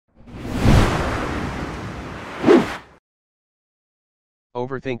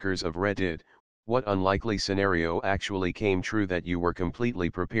Overthinkers of Reddit, what unlikely scenario actually came true that you were completely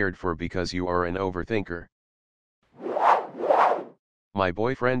prepared for because you are an overthinker? My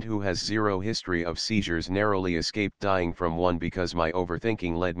boyfriend, who has zero history of seizures, narrowly escaped dying from one because my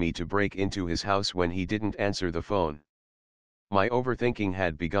overthinking led me to break into his house when he didn't answer the phone. My overthinking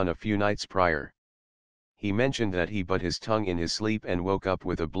had begun a few nights prior. He mentioned that he bit his tongue in his sleep and woke up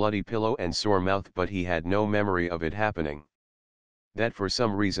with a bloody pillow and sore mouth, but he had no memory of it happening. That for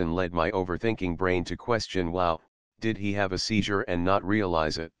some reason led my overthinking brain to question, wow, did he have a seizure and not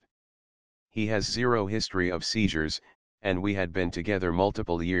realize it? He has zero history of seizures, and we had been together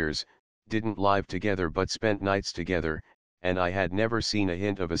multiple years, didn't live together but spent nights together, and I had never seen a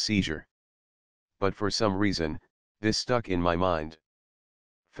hint of a seizure. But for some reason, this stuck in my mind.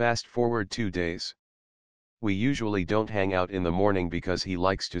 Fast forward 2 days. We usually don't hang out in the morning because he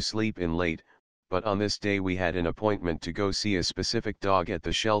likes to sleep in late, but on this day we had an appointment to go see a specific dog at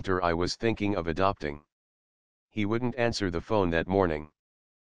the shelter I was thinking of adopting. He wouldn't answer the phone that morning.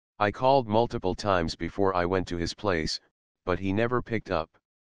 I called multiple times before I went to his place, but he never picked up.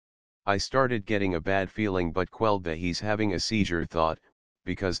 I started getting a bad feeling but quelled the he's having a seizure thought,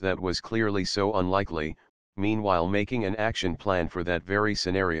 because that was clearly so unlikely, meanwhile making an action plan for that very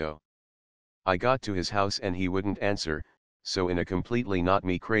scenario. I got to his house and he wouldn't answer, so in a completely not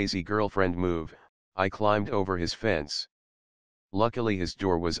me crazy girlfriend move, I climbed over his fence. Luckily his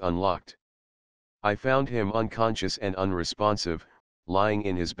door was unlocked. I found him unconscious and unresponsive, lying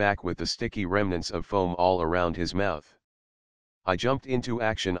in his back with the sticky remnants of foam all around his mouth. I jumped into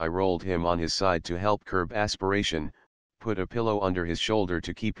action. I rolled him on his side to help curb aspiration, put a pillow under his shoulder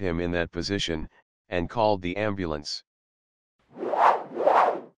to keep him in that position, and called the ambulance.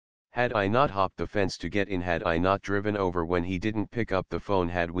 Had I not hopped the fence to get in, had I not driven over when he didn't pick up the phone,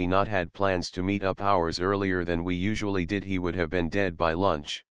 had we not had plans to meet up hours earlier than we usually did, he would have been dead by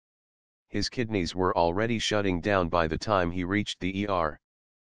lunch. His kidneys were already shutting down by the time he reached the ER.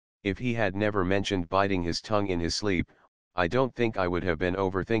 If he had never mentioned biting his tongue in his sleep, I don't think I would have been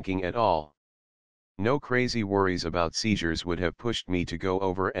overthinking at all. No crazy worries about seizures would have pushed me to go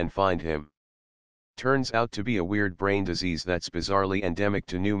over and find him. Turns out to be a weird brain disease that's bizarrely endemic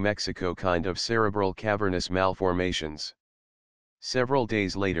to New Mexico, kind of cerebral cavernous malformations. Several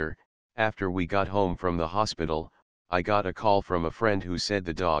days later, after we got home from the hospital, I got a call from a friend who said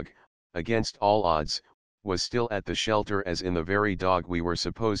the dog, against all odds, was still at the shelter, as in the very dog we were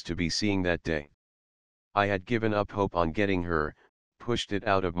supposed to be seeing that day. I had given up hope on getting her, pushed it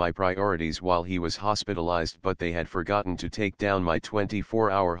out of my priorities while he was hospitalized, but they had forgotten to take down my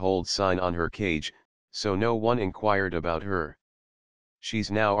 24-hour hold sign on her cage, so no one inquired about her. She's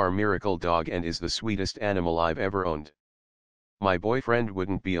now our miracle dog and is the sweetest animal I've ever owned. My boyfriend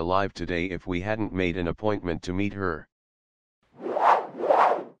wouldn't be alive today if we hadn't made an appointment to meet her.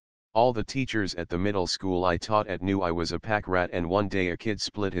 All the teachers at the middle school I taught at knew I was a pack rat, and one day a kid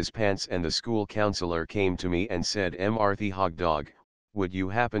split his pants and the school counselor came to me and said, "Mrthy hog dog, would you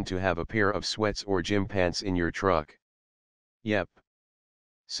happen to have a pair of sweats or gym pants in your truck?" Yep.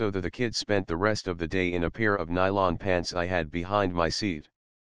 So the kid spent the rest of the day in a pair of nylon pants I had behind my seat.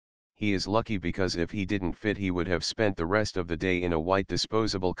 He is lucky, because if he didn't fit he would have spent the rest of the day in a white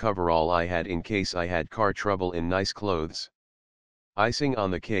disposable coverall I had in case I had car trouble in nice clothes. Icing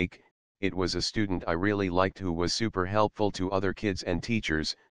on the cake, it was a student I really liked who was super helpful to other kids and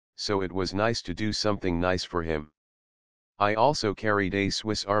teachers, so it was nice to do something nice for him. I also carried a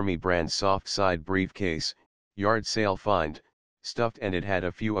Swiss Army brand soft side briefcase, yard sale find, stuffed, and it had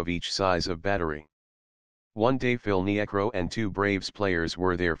a few of each size of battery. One day Phil Niekro and 2 Braves players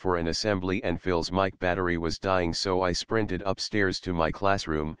were there for an assembly and Phil's mic battery was dying, so I sprinted upstairs to my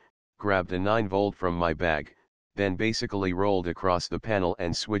classroom, grabbed a 9-volt from my bag, then basically rolled across the panel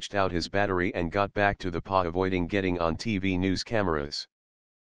and switched out his battery and got back to the PA, avoiding getting on TV news cameras.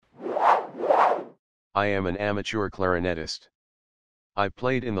 I am an amateur clarinetist. I've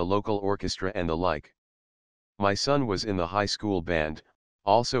played in the local orchestra and the like. My son was in the high school band,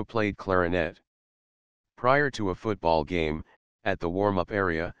 also played clarinet. Prior to a football game, at the warm-up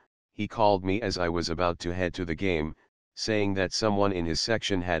area, he called me as I was about to head to the game, saying that someone in his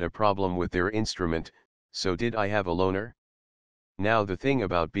section had a problem with their instrument, so did I have a loaner? Now the thing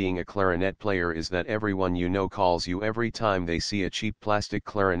about being a clarinet player is that everyone you know calls you every time they see a cheap plastic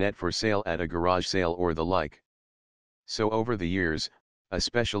clarinet for sale at a garage sale or the like. So over the years,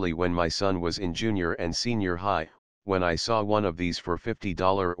 especially when my son was in junior and senior high, when I saw one of these for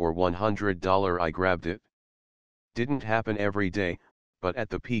 $50 or $100 I grabbed it. Didn't happen every day, but at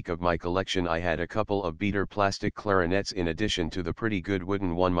the peak of my collection I had a couple of beater plastic clarinets in addition to the pretty good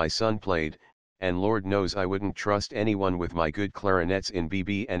wooden one my son played, and Lord knows I wouldn't trust anyone with my good clarinets in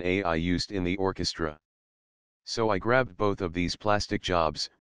BB and A I used in the orchestra. So I grabbed both of these plastic jobs,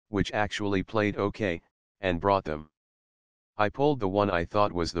 which actually played okay, and brought them. I pulled the one I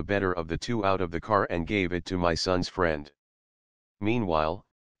thought was the better of the two out of the car and gave it to my son's friend. Meanwhile,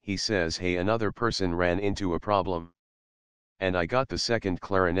 he says, hey, another person ran into a problem. And I got the second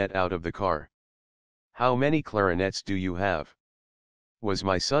clarinet out of the car. How many clarinets do you have? Was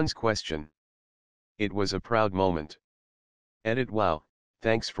my son's question. It was a proud moment. Edit. Wow,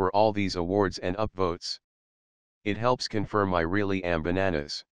 thanks for all these awards and upvotes. It helps confirm I really am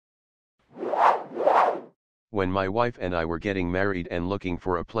bananas. When my wife and I were getting married and looking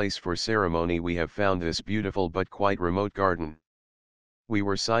for a place for ceremony, we have found this beautiful but quite remote garden. We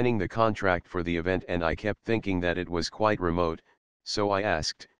were signing the contract for the event and I kept thinking that it was quite remote, so I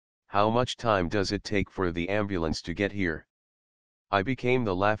asked, how much time does it take for the ambulance to get here? I became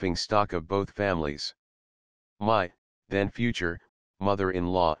the laughing stock of both families. My, then future,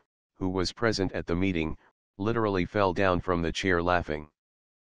 mother-in-law, who was present at the meeting, literally fell down from the chair laughing.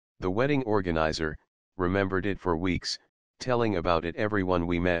 The wedding organizer remembered it for weeks, telling about it everyone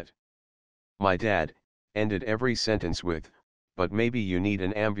we met. My dad ended every sentence with, but maybe you need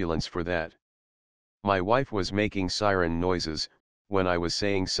an ambulance for that. My wife was making siren noises, when I was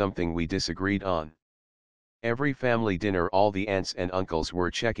saying something we disagreed on. Every family dinner all the aunts and uncles were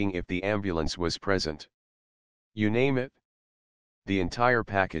checking if the ambulance was present. You name it. The entire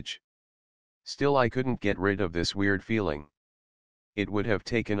package. Still I couldn't get rid of this weird feeling. It would have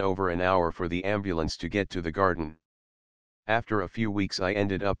taken over an hour for the ambulance to get to the garden. After a few weeks I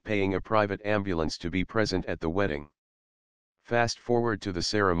ended up paying a private ambulance to be present at the wedding. Fast forward to the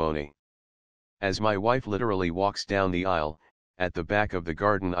ceremony. As my wife literally walks down the aisle, at the back of the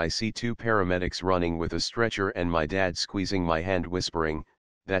garden I see two paramedics running with a stretcher and my dad squeezing my hand whispering,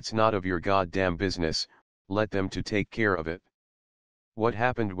 "That's not of your goddamn business, let them to take care of it." What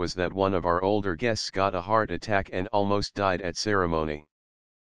happened was that one of our older guests got a heart attack and almost died at ceremony.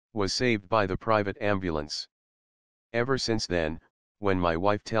 Was saved by the private ambulance. Ever since then, when my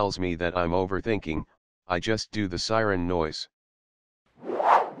wife tells me that I'm overthinking, I just do the siren noise.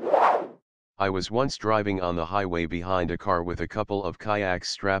 I was once driving on the highway behind a car with a couple of kayaks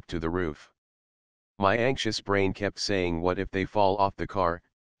strapped to the roof. My anxious brain kept saying, what if they fall off the car,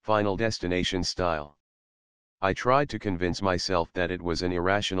 Final Destination style. I tried to convince myself that it was an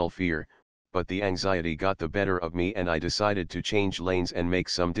irrational fear, but the anxiety got the better of me and I decided to change lanes and make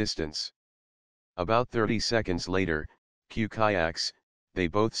some distance. About 30 seconds later, cue kayaks, they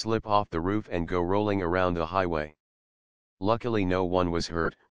both slip off the roof and go rolling around the highway. Luckily no one was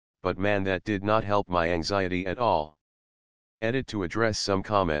hurt, but man, that did not help my anxiety at all. Edit to address some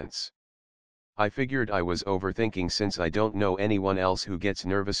comments. I figured I was overthinking since I don't know anyone else who gets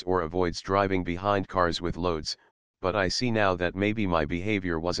nervous or avoids driving behind cars with loads, but I see now that maybe my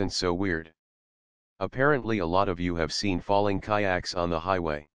behavior wasn't so weird. Apparently a lot of you have seen falling kayaks on the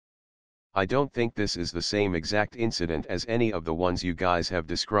highway. I don't think this is the same exact incident as any of the ones you guys have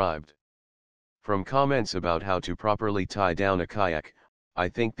described. From comments about how to properly tie down a kayak, I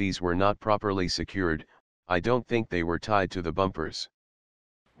think these were not properly secured. I don't think they were tied to the bumpers.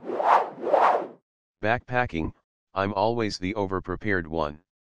 Backpacking, I'm always the over-prepared one.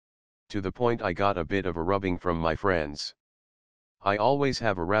 To the point I got a bit of a rubbing from my friends. I always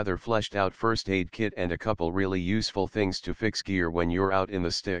have a rather fleshed out first aid kit and a couple really useful things to fix gear when you're out in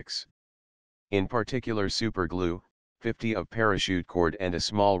the sticks. In particular super glue, 50 of parachute cord and a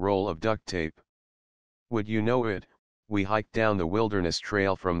small roll of duct tape. Would you know it, we hiked down the wilderness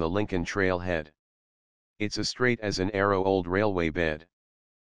trail from the Lincoln Trailhead. It's as straight as an arrow old railway bed.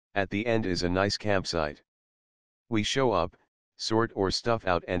 At the end is a nice campsite. We show up, sort our stuff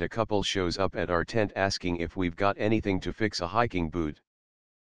out and a couple shows up at our tent asking if we've got anything to fix a hiking boot.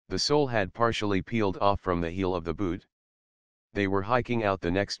 The sole had partially peeled off from the heel of the boot. They were hiking out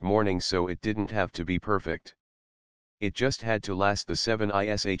the next morning so it didn't have to be perfect. It just had to last the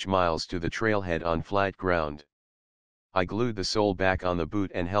 7-ish miles to the trailhead on flat ground. I glued the sole back on the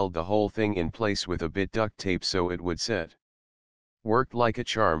boot and held the whole thing in place with a bit duct tape so it would set. Worked like a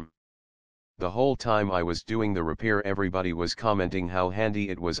charm. The whole time I was doing the repair everybody was commenting how handy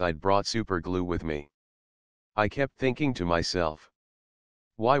it was I'd brought super glue with me. I kept thinking to myself,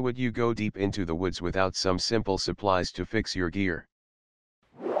 why would you go deep into the woods without some simple supplies to fix your gear?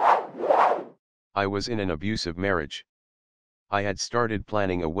 I was in an abusive marriage. I had started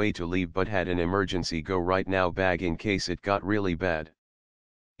planning a way to leave but had an emergency go right now bag in case it got really bad.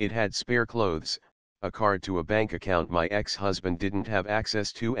 It had spare clothes, a card to a bank account my ex-husband didn't have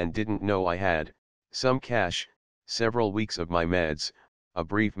access to and didn't know I had, some cash, several weeks of my meds, a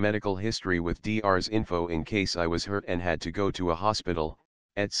brief medical history with DR's info in case I was hurt and had to go to a hospital,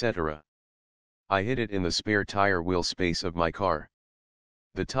 etc. I hid it in the spare tire wheel space of my car.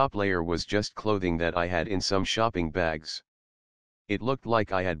 The top layer was just clothing that I had in some shopping bags. It looked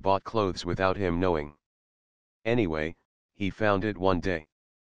like I had bought clothes without him knowing. Anyway, he found it one day.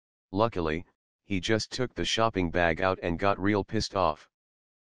 Luckily, he just took the shopping bag out and got real pissed off.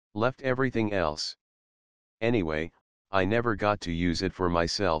 Left everything else. Anyway, I never got to use it for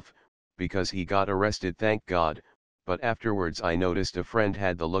myself, because he got arrested, thank God, but afterwards I noticed a friend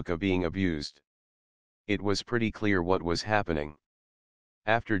had the look of being abused. It was pretty clear what was happening.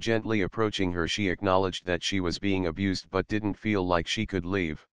 After gently approaching her, she acknowledged that she was being abused but didn't feel like she could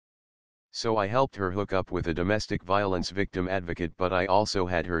leave. So I helped her hook up with a domestic violence victim advocate, but I also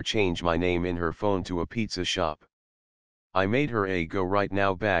had her change my name in her phone to a pizza shop. I made her a Go Right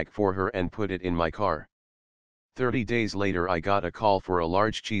Now bag for her and put it in my car. 30 days later I got a call for a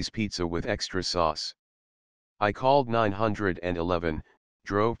large cheese pizza with extra sauce. I called 911,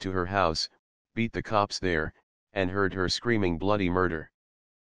 drove to her house, beat the cops there, and heard her screaming bloody murder.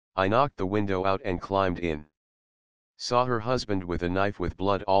 I knocked the window out and climbed in. Saw her husband with a knife with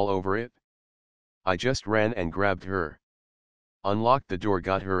blood all over it. I just ran and grabbed her. Unlocked the door,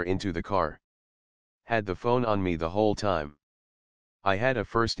 got her into the car. Had the phone on me the whole time. I had a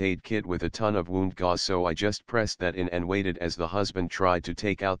first aid kit with a ton of wound gauze, so I just pressed that in and waited as the husband tried to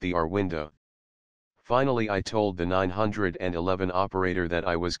take out the R window. Finally I told the 911 operator that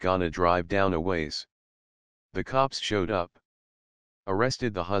I was gonna drive down a ways. The cops showed up.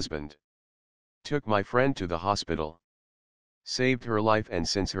 Arrested the husband. Took my friend to the hospital. Saved her life, and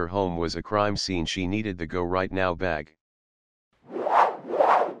since her home was a crime scene she needed the Go Right Now bag.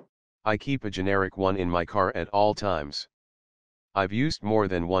 I keep a generic one in my car at all times. I've used more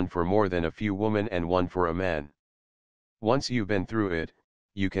than one for more than a few women and one for a man. Once you've been through it,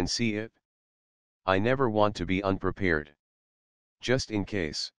 you can see it. I never want to be unprepared. Just in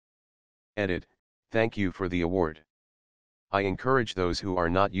case. Edit, thank you for the award. I encourage those who are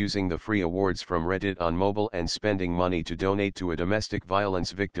not using the free awards from Reddit on mobile and spending money to donate to a domestic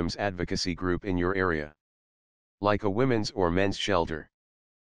violence victims advocacy group in your area. Like a women's or men's shelter.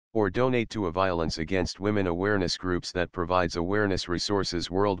 Or donate to a violence against women awareness groups that provides awareness resources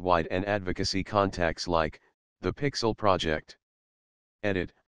worldwide and advocacy contacts like the Pixel Project.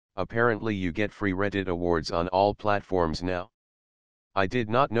 Edit, apparently you get free Reddit awards on all platforms now. I did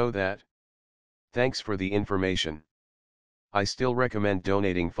not know that. Thanks for the information. I still recommend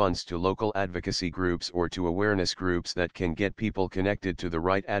donating funds to local advocacy groups or to awareness groups that can get people connected to the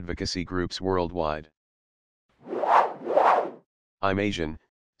right advocacy groups worldwide. I'm Asian,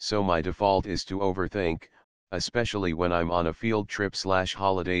 so my default is to overthink, especially when I'm on a field trip /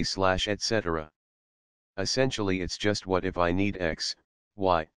 holiday / etc. Essentially it's just what if I need X,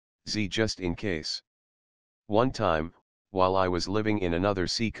 Y, Z just in case. One time, while I was living in another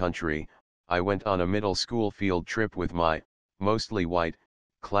C country, I went on a middle school field trip with my, mostly white,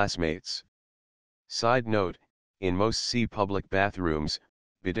 classmates. Side note, in most C public bathrooms,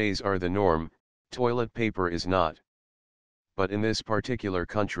 bidets are the norm, toilet paper is not. But in this particular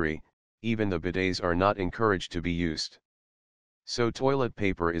country, even the bidets are not encouraged to be used. So toilet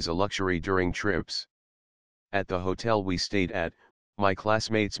paper is a luxury during trips. At the hotel we stayed at, my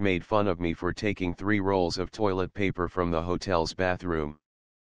classmates made fun of me for taking 3 rolls of toilet paper from the hotel's bathroom.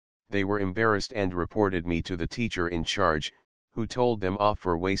 They were embarrassed and reported me to the teacher in charge, who told them off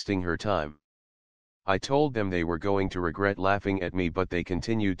for wasting her time. I told them they were going to regret laughing at me, but they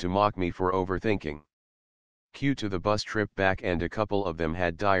continued to mock me for overthinking. Cue to the bus trip back, and a couple of them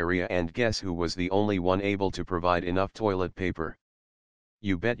had diarrhea, and guess who was the only one able to provide enough toilet paper?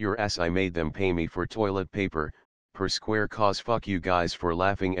 You bet your ass I made them pay me for toilet paper, per square cause. Fuck you guys for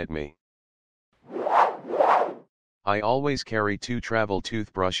laughing at me. I always carry 2 travel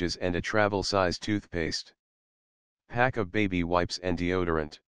toothbrushes and a travel size toothpaste. Pack of baby wipes and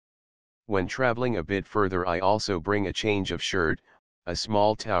deodorant. When traveling a bit further I also bring a change of shirt, a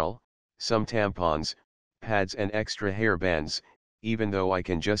small towel, some tampons, pads and extra hair bands, even though I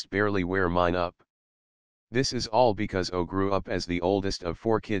can just barely wear mine up. This is all because O grew up as the oldest of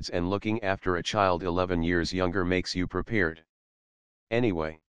 4 kids, and looking after a child 11 years younger makes you prepared.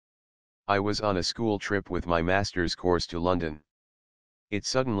 Anyway. I was on a school trip with my master's course to London. It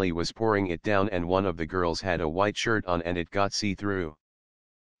suddenly was pouring it down, and one of the girls had a white shirt on and it got see-through.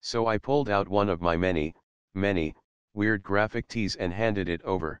 So I pulled out one of my many, weird graphic tees and handed it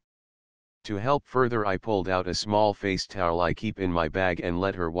over. To help further I pulled out a small face towel I keep in my bag and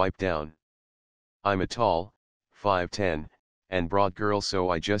let her wipe down. I'm a tall, 5'10", and brought girl, so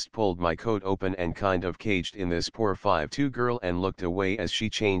I just pulled my coat open and kind of caged in this poor 5'2" girl and looked away as she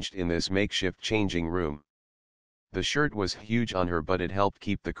changed in this makeshift changing room. The shirt was huge on her, but it helped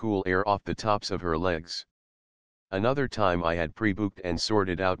keep the cool air off the tops of her legs. Another time I had pre-booked and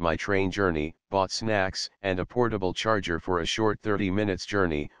sorted out my train journey, bought snacks and a portable charger for a short 30 minutes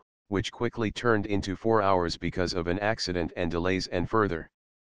journey, which quickly turned into 4 hours because of an accident and delays and further.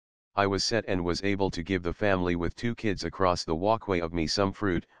 I was set and was able to give the family with 2 kids across the walkway of me some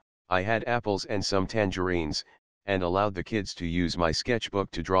fruit. I had apples and some tangerines, and allowed the kids to use my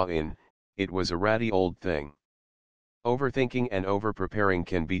sketchbook to draw in. It was a ratty old thing. Overthinking and over-preparing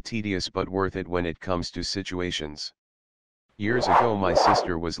can be tedious but worth it when it comes to situations. Years ago my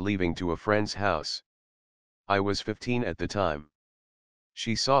sister was leaving to a friend's house. I was 15 at the time.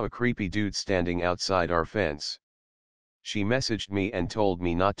 She saw a creepy dude standing outside our fence. She messaged me and told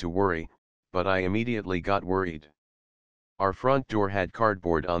me not to worry, but I immediately got worried. Our front door had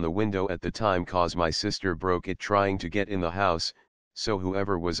cardboard on the window at the time cause my sister broke it trying to get in the house, so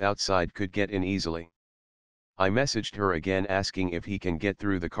whoever was outside could get in easily. I messaged her again asking if he can get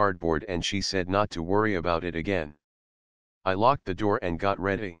through the cardboard and she said not to worry about it again. I locked the door and got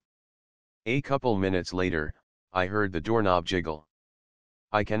ready. A couple minutes later, I heard the doorknob jiggle.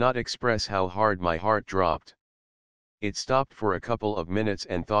 I cannot express how hard my heart dropped. It stopped for a couple of minutes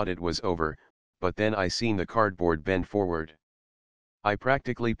and thought it was over, but then I seen the cardboard bend forward. I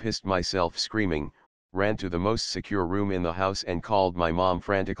practically pissed myself screaming, ran to the most secure room in the house and called my mom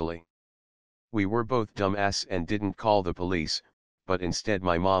frantically. We were both dumbass and didn't call the police, but instead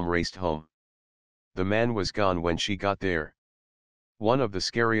my mom raced home. The man was gone when she got there. One of the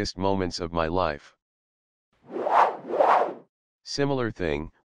scariest moments of my life. Similar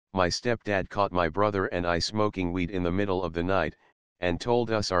thing, my stepdad caught my brother and I smoking weed in the middle of the night, and told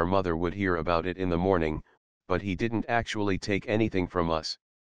us our mother would hear about it in the morning, but he didn't actually take anything from us.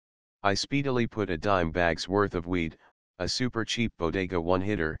 I speedily put a dime bag's worth of weed, a super cheap bodega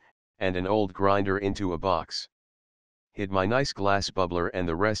one-hitter, and an old grinder into a box. Hid my nice glass bubbler and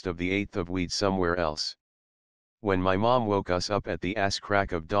the rest of the eighth of weed somewhere else. When my mom woke us up at the ass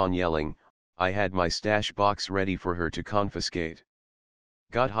crack of dawn yelling, I had my stash box ready for her to confiscate.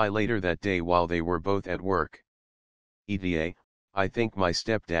 Got high later that day while they were both at work. ETA, I think my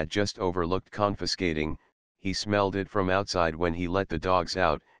stepdad just overlooked confiscating. He smelled it from outside when he let the dogs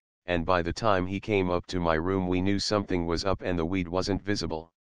out, and by the time he came up to my room we knew something was up and the weed wasn't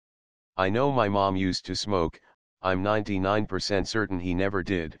visible. I know my mom used to smoke, I'm 99% certain he never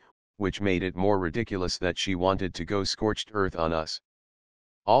did, which made it more ridiculous that she wanted to go scorched earth on us.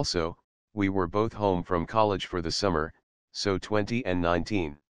 Also, we were both home from college for the summer, so 20 and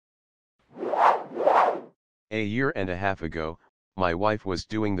 19. A year and a half ago, my wife was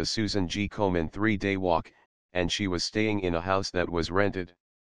doing the Susan G. Komen 3-day walk, and she was staying in a house that was rented.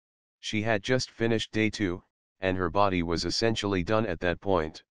 She had just finished day 2, and her body was essentially done at that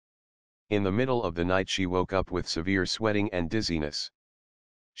point. In the middle of the night she woke up with severe sweating and dizziness.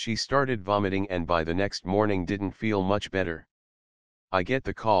 She started vomiting and by the next morning didn't feel much better. I get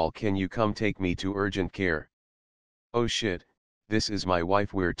the call, can you come take me to urgent care? Oh shit, this is my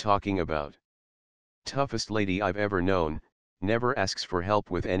wife we're talking about. Toughest lady I've ever known, never asks for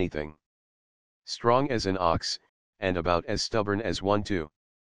help with anything. Strong as an ox, and about as stubborn as one too.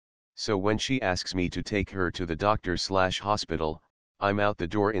 So when she asks me to take her to the doctor/hospital, I'm out the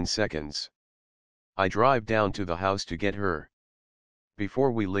door in seconds. I drive down to the house to get her.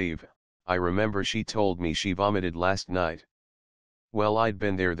 Before we leave, I remember she told me she vomited last night. Well, I'd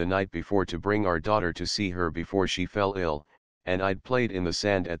been there the night before to bring our daughter to see her before she fell ill, and I'd played in the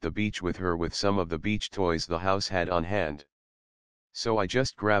sand at the beach with her with some of the beach toys the house had on hand. So I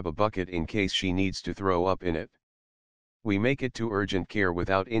just grab a bucket in case she needs to throw up in it. We make it to urgent care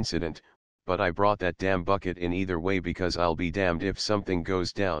without incident, but I brought that damn bucket in either way because I'll be damned if something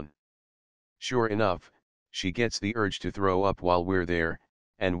goes down. Sure enough, she gets the urge to throw up while we're there,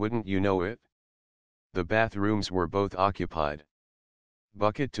 and wouldn't you know it? The bathrooms were both occupied.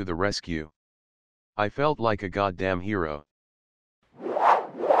 Bucket to the rescue. I felt like a goddamn hero.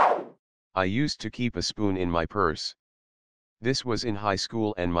 I used to keep a spoon in my purse. This was in high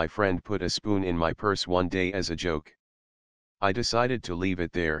school and my friend put a spoon in my purse one day as a joke. I decided to leave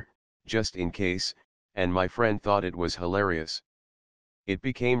it there, just in case, and my friend thought it was hilarious. It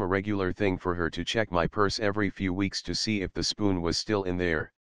became a regular thing for her to check my purse every few weeks to see if the spoon was still in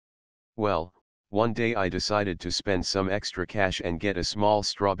there. Well, one day I decided to spend some extra cash and get a small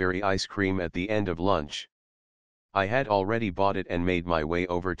strawberry ice cream at the end of lunch. I had already bought it and made my way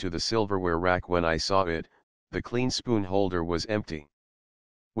over to the silverware rack when I saw it, the clean spoon holder was empty.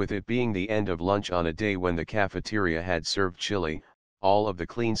 With it being the end of lunch on a day when the cafeteria had served chili, all of the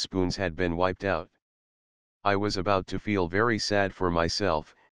clean spoons had been wiped out. I was about to feel very sad for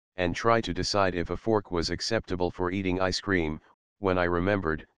myself, and try to decide if a fork was acceptable for eating ice cream, when I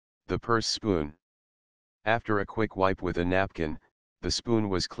remembered the purse spoon. After a quick wipe with a napkin, the spoon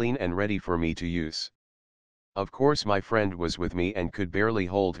was clean and ready for me to use. Of course my friend was with me and could barely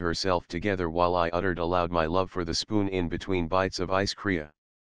hold herself together while I uttered aloud my love for the spoon in between bites of ice cream.